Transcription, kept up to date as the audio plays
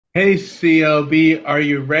Hey CLB, are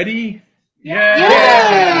you ready?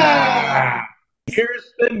 Yeah!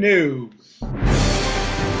 Here's the news.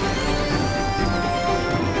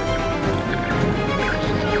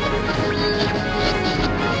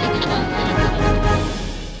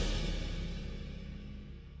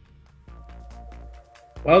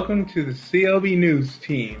 Welcome to the CLB News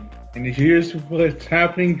Team, and here's what's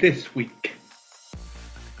happening this week.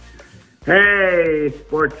 Hey,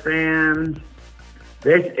 sports fans.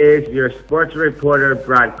 This is your sports reporter,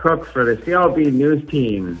 Brad Cook, for the CLB News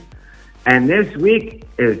Team. And this week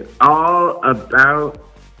is all about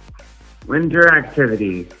winter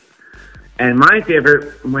activities. And my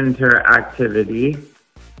favorite winter activity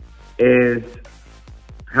is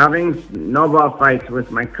having snowball fights with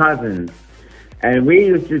my cousins. And we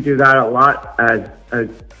used to do that a lot as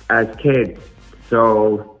kids.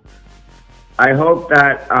 So I hope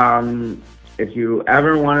that if you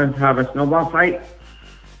ever want to have a snowball fight,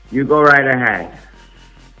 you go right ahead.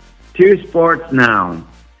 To sports now.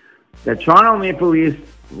 The Toronto Maple Leafs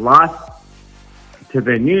lost to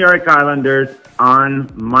the New York Islanders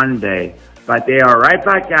on Monday, but they are right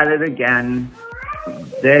back at it again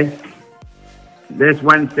this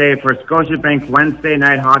Wednesday for Scotiabank Wednesday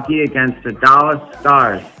night hockey against the Dallas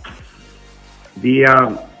Stars.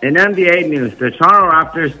 In NBA news, the Toronto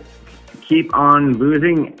Raptors keep on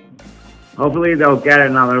losing. Hopefully they'll get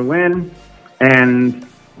another win. And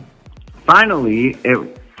finally, it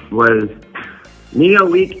was Media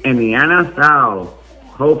Week in the NFL.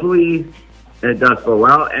 Hopefully it does go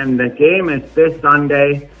well. And the game is this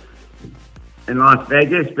Sunday in Las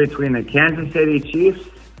Vegas between the Kansas City Chiefs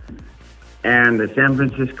and the San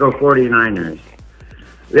Francisco 49ers.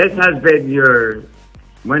 This has been your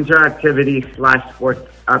winter activity / sports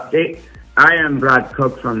update. I am Brad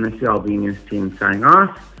Cook from the CLB News Team signing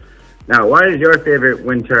off. Now, what is your favorite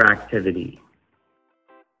winter activity?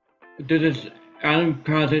 This is Adam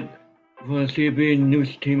Pratt for the CLB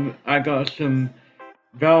News Team. I got some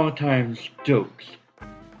Valentines jokes.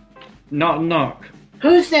 Knock knock.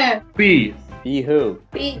 Who's there? Be who?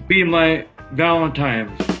 be my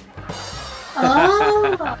Valentines.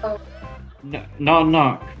 Oh. Knock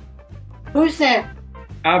knock. Who's there?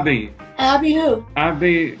 Abby who?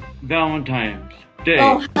 Abby Valentine's Day.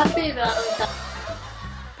 Oh, happy Valentine.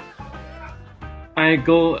 I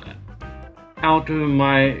go out with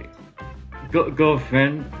my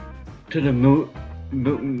girlfriend to the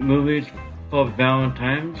movies for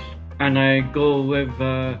Valentine's, and I go with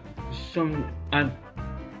some at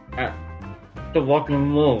the Rock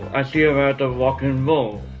and Roll. I see her at the Rock and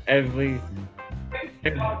Roll every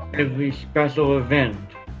special event,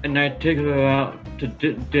 and I take her out to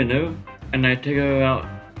dinner, and I take her out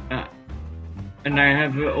and I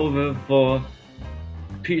have her over for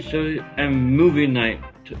pizza and movie night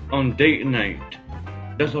on date night.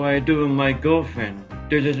 That's what I do with my girlfriend.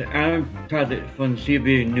 This is Aaron Pratt from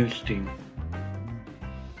CLB News Team.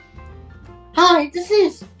 Hi, this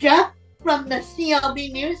is Jeff from the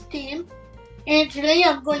CLB News Team, and today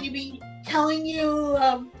I'm going to be telling you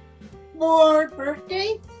more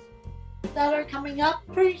birthdays that are coming up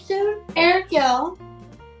pretty soon. Eric L,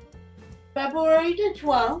 February the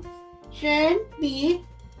 12th, Jen B,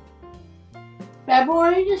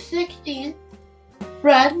 February the 16th,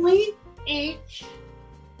 Bradley H,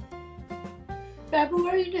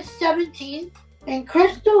 February the 17th, and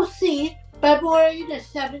Crystal C, February the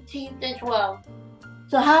 17th as well.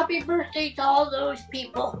 So happy birthday to all those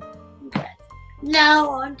people. Okay. Now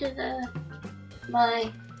on to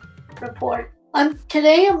my report.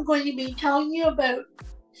 Today I'm going to be telling you about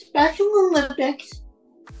Special Olympics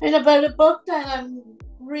and about a book that I'm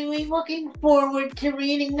really looking forward to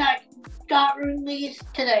reading that got released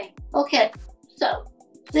today. Okay, so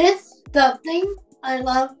the thing I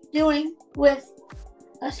love doing with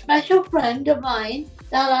a special friend of mine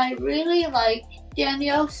that I really like,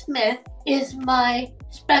 Danielle Smith, is my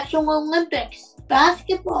Special Olympics.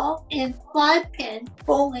 Basketball and 5-pin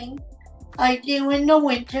bowling I do in the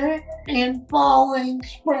winter and fall and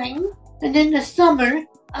spring. And in the summer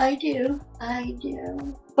I do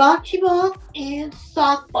bocce ball and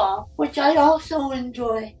softball, which I also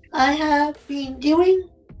enjoy. I have been doing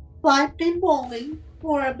 5-pin bowling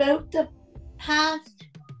for about the past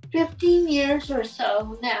 15 years or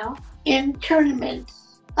so now in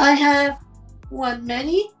tournaments. I have won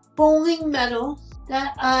many bowling medals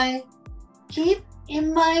that I keep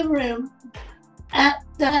in my room at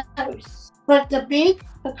the house. But the big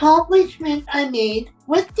accomplishment I made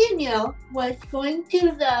with Danielle was going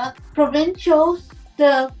to the provincials,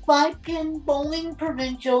 the 5-pin bowling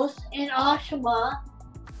provincials in Oshawa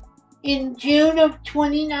in June of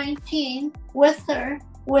 2019 with her,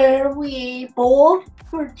 where we bowled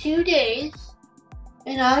for 2 days,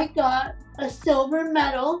 and I got a silver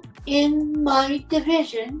medal in my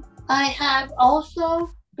division. I have also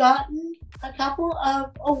gotten a couple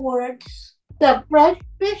of awards. The Fred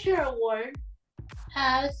Fisher Award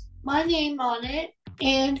has my name on it,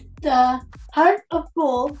 and the Heart of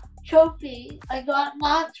Gold trophy I got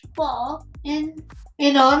last fall in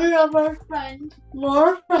honor of our friend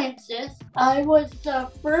Laura Francis. I was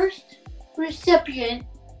the first recipient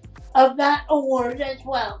of that award as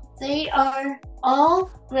well. They are all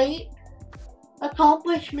great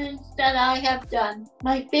accomplishments that I have done.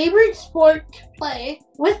 My favorite sport to play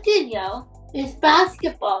with Danielle is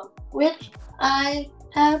basketball, which I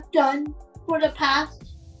have done for the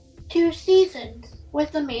past 2 seasons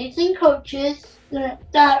with amazing coaches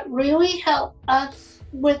that really help us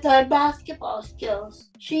with our basketball skills.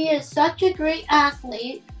 She is such a great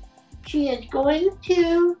athlete. She is going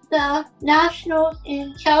to the Nationals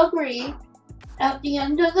in Calgary at the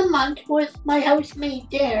end of the month with my housemate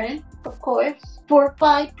Darren, of course, for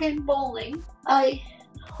 5-pin bowling. I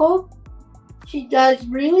hope she does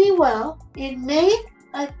really well. In May,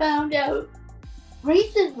 I found out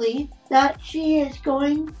recently that she is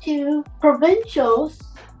going to provincials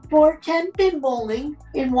for 10-pin bowling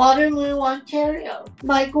in Waterloo, Ontario.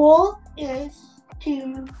 My goal is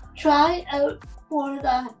to try out for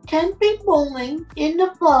the 10-pin bowling in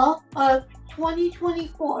the fall of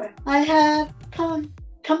 2024. I have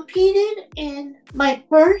competed in my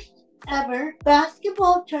first ever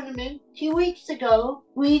basketball tournament 2 weeks ago.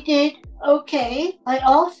 We did okay. I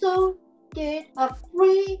also did a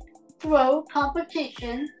free throw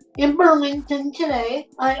competition in Burlington today.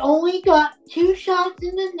 I only got 2 shots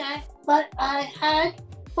in the net, but I had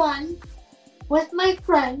fun with my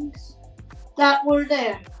friends that were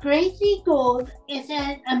there. Gracie Gold is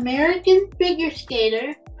an American figure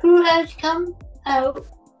skater who has come out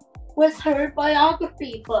with her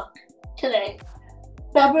biography book today,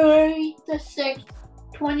 February the 6th,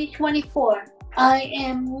 2024. I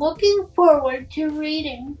am looking forward to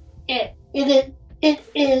reading it. It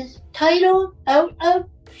is titled Out of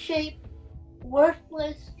Shape,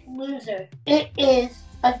 Worthless Loser. It is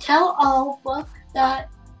a tell-all book that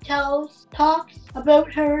talks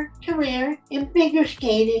about her career in figure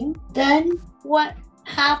skating, then what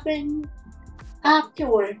happened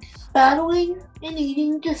afterwards, battling an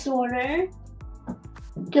eating disorder,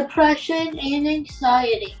 depression, and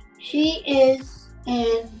anxiety. She is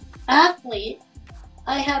an athlete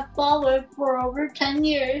I have followed for over 10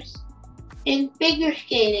 years in figure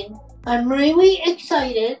skating. I'm really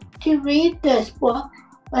excited to read this book.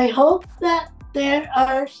 I hope that there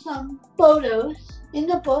are some photos in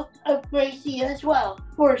the book of Gracie as well.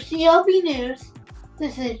 For CLB News,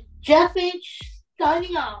 this is Jeff H.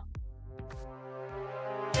 signing off.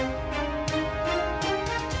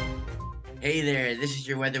 Hey there, this is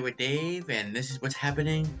your weather with Dave, and this is what's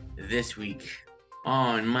happening this week.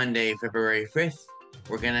 On Monday, February 5th,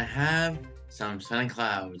 we're gonna have some sun and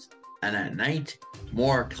clouds, and at night,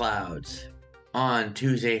 more clouds. On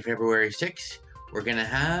Tuesday, February 6th, we're gonna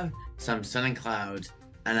have some sun and clouds,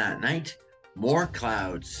 and at night, more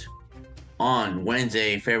clouds. On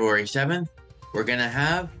Wednesday, February 7th, we're gonna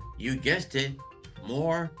have, you guessed it,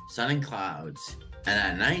 more sun and clouds, and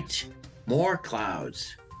at night, more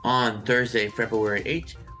clouds. On Thursday, February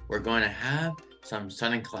 8th, we're going to have some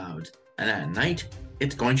sun and clouds, and at night,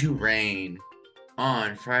 it's going to rain.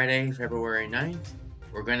 On Friday, February 9th,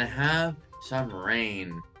 we're going to have some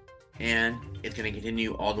rain, and it's going to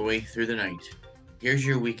continue all the way through the night. Here's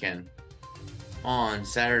your weekend. On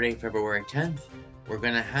Saturday, February 10th, we're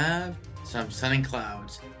going to have some sun and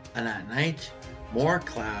clouds, and at night, more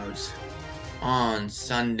clouds. On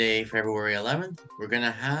Sunday, February 11th, we're going to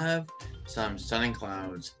have some sun and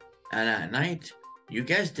clouds, and at night, you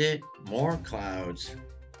guessed it, more clouds.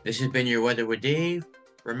 This has been your weather with Dave.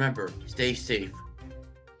 Remember, stay safe.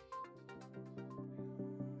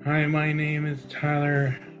 Hi, my name is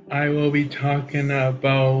Tyler. I will be talking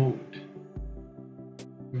about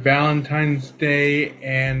Valentine's Day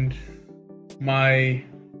and my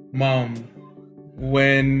mom.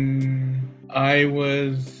 When I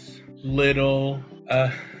was little,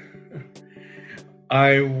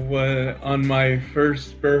 I was on my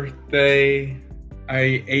first birthday.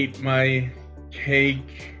 I ate my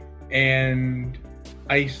cake and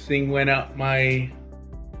icing went up my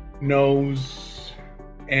nose,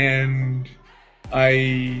 and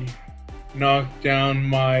I knocked down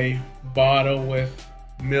my bottle with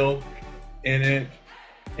milk in it.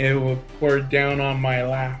 It was poured down on my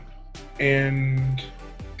lap, and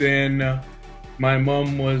then my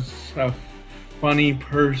mom was a funny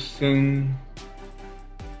person.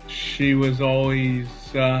 she was always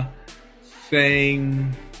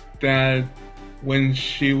saying that when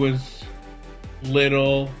she was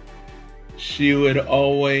little, she would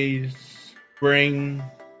always bring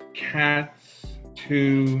cats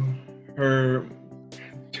to her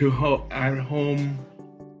at home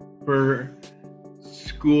for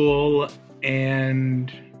school,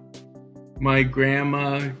 and my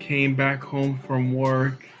grandma came back home from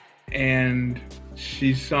work and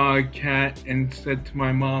she saw a cat and said to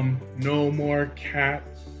my mom, "No more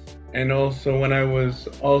cats." And also when I was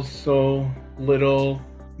also little,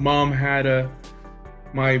 Mom had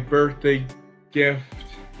my birthday gift,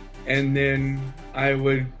 and then I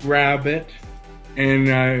would grab it, and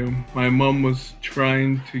my mom was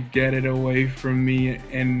trying to get it away from me,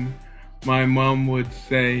 and my mom would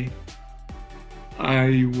say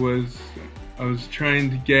I was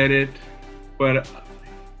trying to get it, but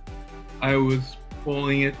I was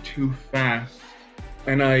pulling it too fast.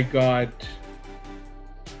 And I got,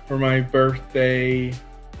 for my birthday,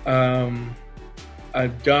 a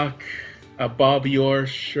duck, a Bobby Orr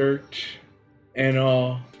shirt, and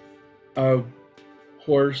a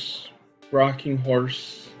horse, rocking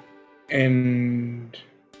horse, and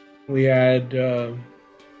we had a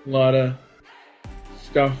lot of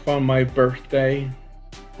stuff on my birthday.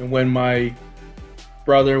 And when my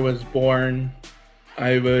brother was born,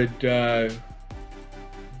 I would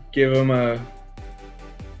give him a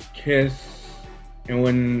kiss, and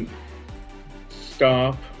when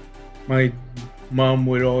stop, my mom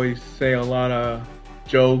would always say a lot of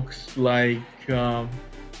jokes, like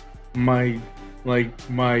my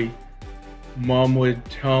mom would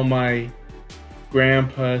tell my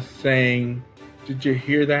grandpa saying, "Did you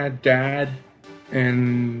hear that, Dad?"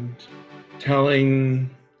 And telling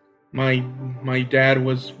my dad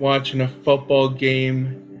was watching a football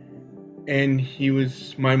game, and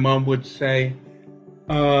my mom would say,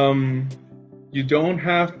 "You don't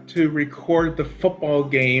have to record the football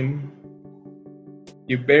game.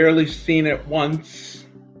 You barely seen it once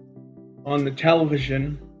on the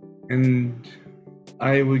television." And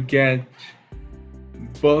I would get a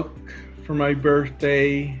book for my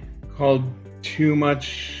birthday called Too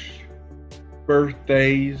Much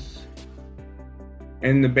Birthdays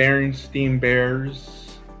and the Berenstein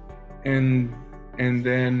Bears, and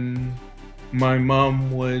then my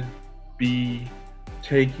mom would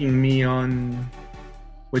take me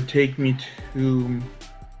to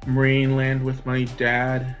Marineland with my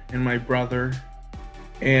dad and my brother,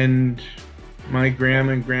 and my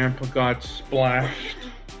grandma and grandpa got splashed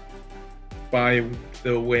by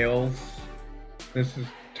the whales. This is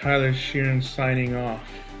Tyler Sheeran signing off.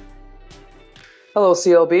 Hello,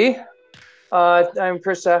 CLB. I'm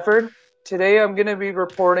Chris Safford. Today I'm going to be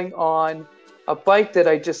reporting on a bike that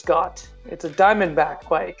I just got. It's a Diamondback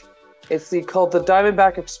bike. It's called the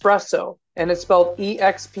Diamondback Espresso, and it's spelled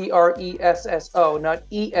EXPRESSO, not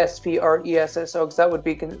ESPRESSO, because that would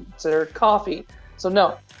be considered coffee. So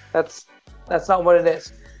no, that's not what it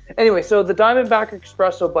is. Anyway, so the Diamondback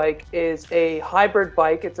Espresso bike is a hybrid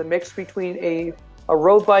bike. It's a mix between a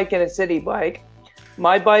road bike and a city bike.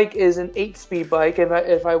 My bike is an 8-speed bike, and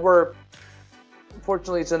if I were,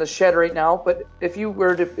 unfortunately it's in a shed right now, but if you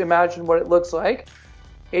were to imagine what it looks like,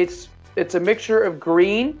 it's a mixture of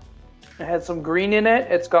green. It has some green in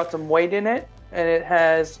it, it's got some white in it, and it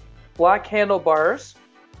has black handlebars.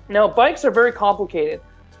 Now, bikes are very complicated.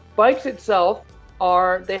 Bikes itself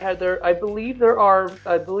I believe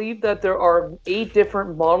that there are 8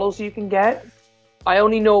 different models you can get. I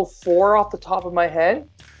only know 4 off the top of my head.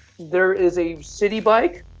 There is a city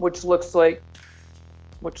bike, which looks like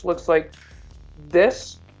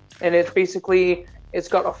this, and it's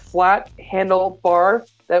got a flat handlebar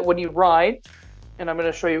that when you ride, and I'm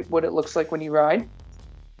going to show you what it looks like when you ride.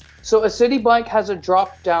 So a city bike has a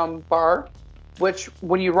drop down bar, which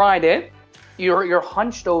when you ride it, you're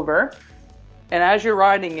hunched over, and as you're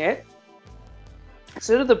riding it,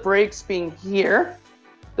 instead of the brakes being here,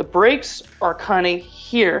 the brakes are kind of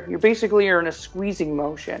here. You're in a squeezing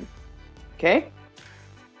motion. Okay?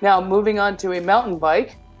 Now moving on to a mountain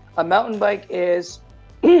bike. A mountain bike has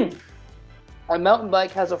a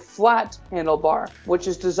flat handlebar, which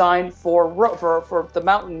is designed for the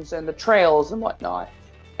mountains and the trails and whatnot.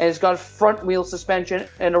 And it's got front wheel suspension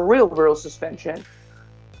and a rear wheel suspension.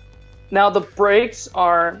 Now the brakes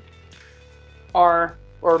are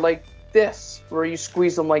like this, where you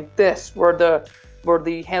squeeze them like this, where the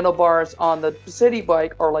handlebars on the city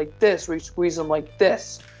bike are like this, where you squeeze them like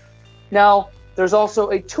this. Now, there's also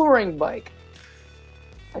a touring bike.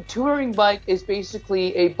 A touring bike is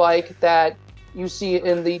basically a bike that you see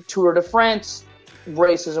in the Tour de France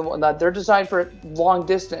races and whatnot. They're designed for long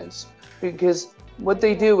distance because what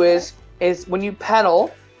they do is when you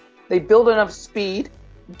pedal, they build enough speed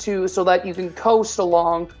so that you can coast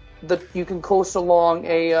along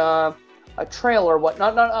a trail or what,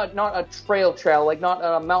 not a trail, like not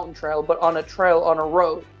on a mountain trail, but on a trail on a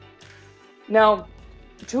road. Now,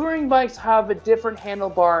 touring bikes have a different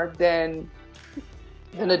handlebar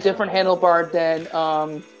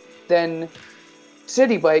than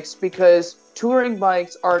city bikes, because touring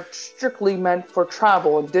bikes are strictly meant for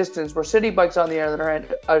travel and distance, where city bikes, on the other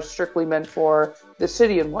hand, are strictly meant for the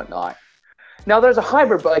city and whatnot. Now, there's a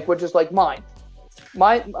hybrid bike, which is like mine.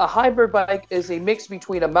 A hybrid bike is a mix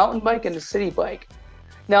between a mountain bike and a city bike.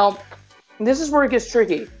 Now, this is where it gets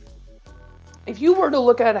tricky. If you were to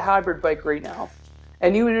look at a hybrid bike right now,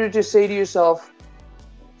 and you were to just say to yourself,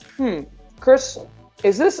 Chris,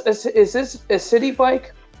 is this a city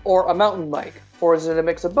bike or a mountain bike, or is it a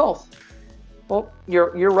mix of both? Well,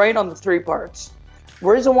 you're right on the three parts. The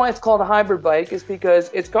reason why it's called a hybrid bike is because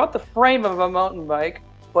it's got the frame of a mountain bike,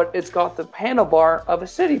 but it's got the handlebar of a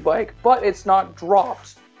city bike, but it's not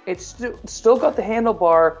dropped. It's still got the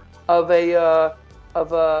handlebar of a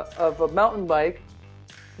mountain bike,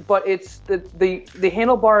 but it's the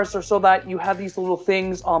handlebars are so that you have these little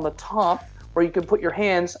things on the top where you can put your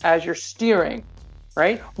hands as you're steering,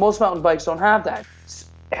 right? Most mountain bikes don't have that.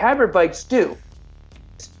 Hybrid bikes do.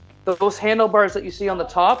 Those handlebars that you see on the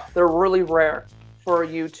top, they're really rare for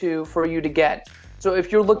you to get. So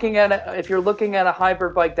if you're looking at a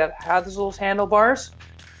hybrid bike that has those handlebars,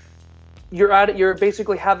 you're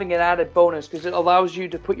basically having an added bonus, because it allows you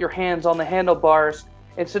to put your hands on the handlebars.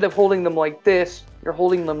 Instead of holding them like this, you're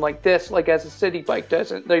holding them like this, like as a city bike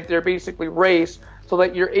doesn't. They're basically raised so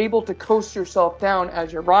that you're able to coast yourself down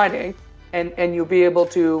as you're riding, and you'll be able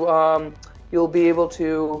to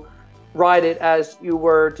ride it as you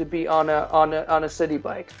were to be on a city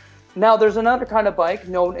bike. Now, there's another kind of bike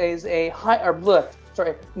known as an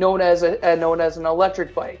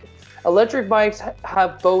electric bike. Electric bikes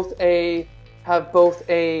have both a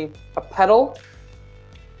pedal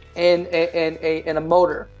and a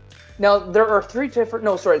motor. Now, there are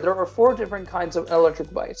four different kinds of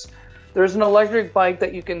electric bikes. There's an electric bike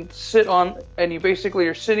that you can sit on, and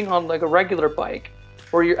you're sitting on like a regular bike,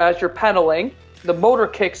 where as you're pedaling, the motor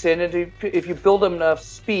kicks in, and if you build enough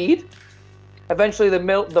speed, eventually the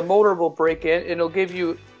motor will break in, and it'll give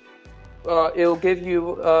you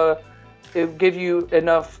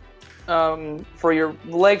enough for your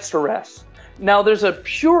legs to rest. Now, there's a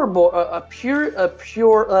pure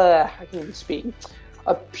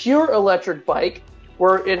electric bike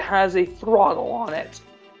where it has a throttle on it.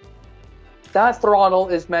 That throttle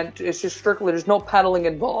it's just strictly, there's no pedaling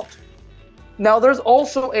involved. Now, there's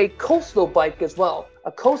also a coastal bike as well.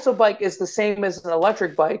 A coastal bike is the same as an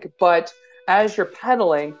electric bike, but as you're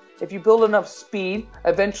pedaling, if you build enough speed,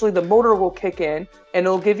 eventually the motor will kick in, and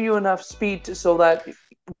it'll give you enough speed so that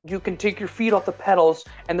you can take your feet off the pedals,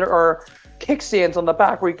 and there are kickstands on the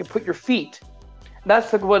back where you can put your feet.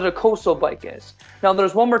 That's what a coastal bike is. Now,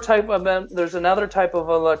 there's there's another type of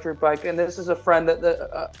electric bike, and this is a friend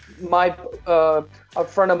a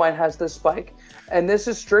friend of mine has this bike, and this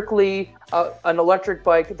is strictly an electric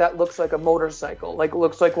bike that looks like a motorcycle, like it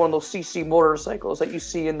looks like one of those CC motorcycles that you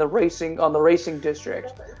see on the racing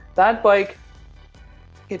district. That bike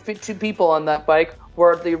can fit two people on that bike,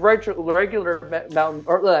 where the regular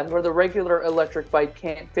electric bike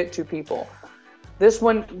can't fit two people. This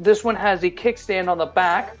one has a kickstand on the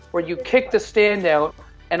back where you kick the stand out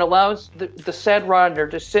and allows the said rider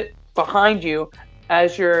to sit behind you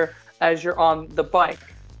as you're on the bike.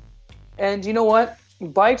 And you know what?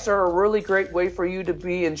 Bikes are a really great way for you to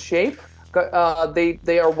be in shape.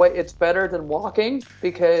 It's better than walking,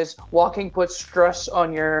 because walking puts stress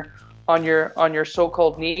on your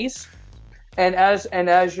so-called knees. And as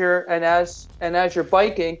you're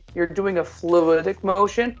biking, you're doing a fluidic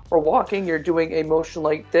motion, or walking, you're doing a motion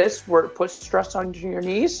like this, where it puts stress on your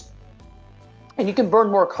knees, and you can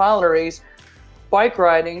burn more calories bike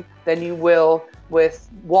riding than you will with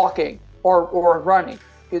walking or running,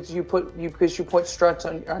 because you put stress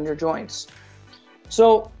on your joints.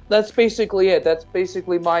 So that's basically it. That's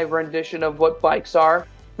basically my rendition of what bikes are.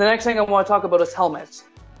 The next thing I want to talk about is helmets.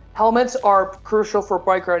 Helmets are crucial for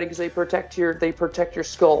bike riding because they protect your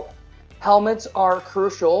skull. Helmets are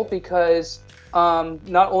crucial because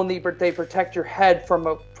not only they protect your head from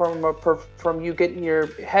you getting your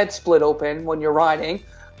head split open when you're riding,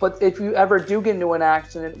 but if you ever do get into an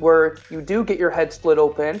accident where you do get your head split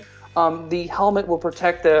open, the helmet will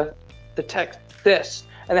protect this.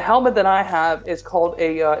 And the helmet that I have is called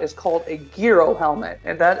a gyro helmet,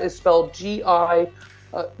 and that is spelled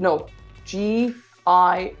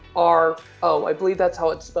IRO. I believe that's how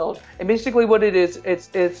it's spelled. And basically what it is,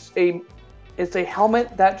 it's a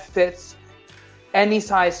helmet that fits any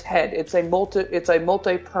size head. It's a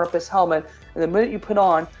multi-purpose helmet. And the minute you put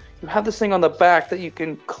on, you have this thing on the back that you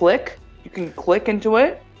can click. You can click into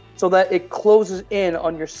it so that it closes in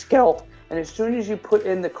on your scalp. And as soon as you put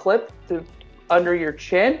in the clip under your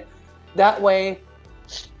chin, that way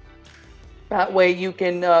you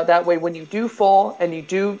can that way when you do fall and you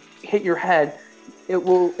do hit your head, it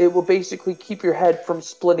will basically keep your head from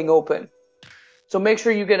splitting open. So make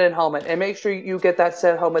sure you get a helmet, and make sure you get that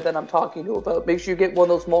set helmet that I'm talking to you about. Make sure you get one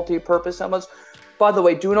of those multi-purpose helmets. By the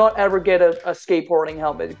way, do not ever get a skateboarding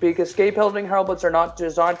helmet, because skateboarding helmets are not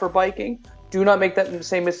designed for biking. Do not make that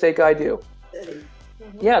same mistake I do.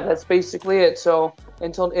 Yeah, that's basically it. So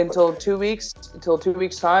until 2 weeks,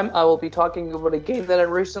 time, I will be talking about a game that I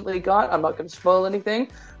recently got. I'm not going to spoil anything,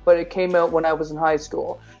 but it came out when I was in high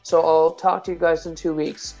school. So I'll talk to you guys in 2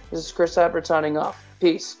 weeks. This is Chris Abbott signing off.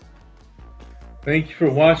 Peace. Thank you for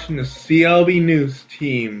watching the CLB News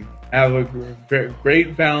Team. Have a great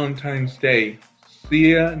Valentine's Day.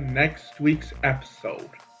 See ya next week's episode.